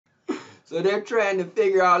So they're trying to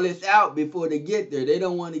figure all this out before they get there. They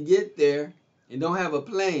don't want to get there and don't have a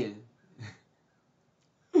plan.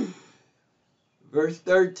 Verse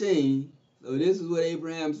 13, so this is what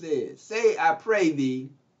Abraham said. Say, I pray thee,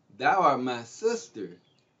 thou art my sister,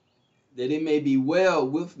 that it may be well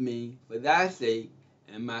with me for thy sake,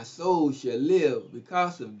 and my soul shall live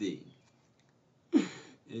because of thee.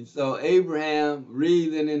 And so Abraham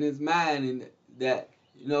reasoned in his mind and that,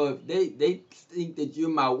 you know, if they think that you're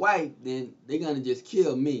my wife, then they're going to just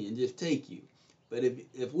kill me and just take you. But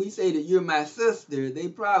if we say that you're my sister, they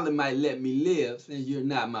probably might let me live since you're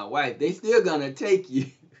not my wife. They still going to take you.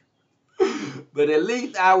 But at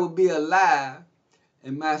least I will be alive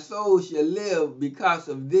and my soul shall live because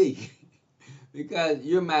of thee. Because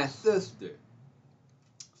you're my sister.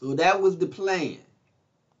 So that was the plan.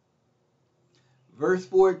 Verse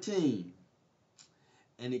 14.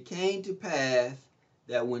 And it came to pass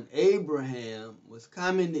that when Abraham was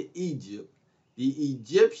coming to Egypt, the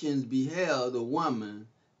Egyptians beheld a woman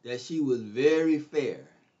that she was very fair.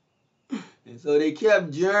 And so they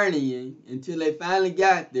kept journeying until they finally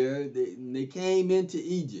got there. They came into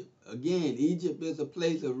Egypt. Again, Egypt is a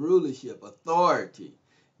place of rulership, authority.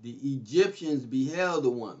 The Egyptians beheld the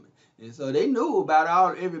woman. And so they knew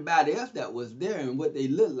about everybody else that was there and what they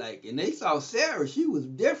looked like. And they saw Sarah. She was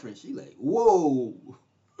different. She like, whoa,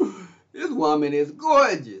 this woman is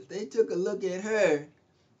gorgeous. They took a look at her.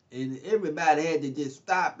 And everybody had to just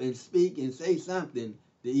stop and speak and say something.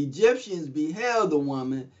 The Egyptians beheld the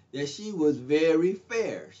woman that she was very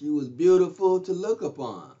fair. She was beautiful to look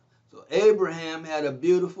upon. So Abraham had a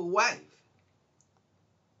beautiful wife.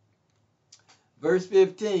 Verse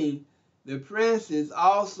 15, the princes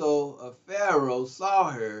also of Pharaoh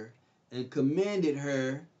saw her and commended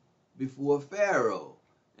her before Pharaoh.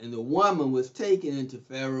 And the woman was taken into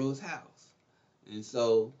Pharaoh's house. And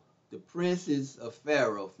so the princes of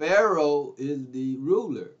Pharaoh. Pharaoh is the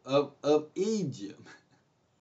ruler of Egypt.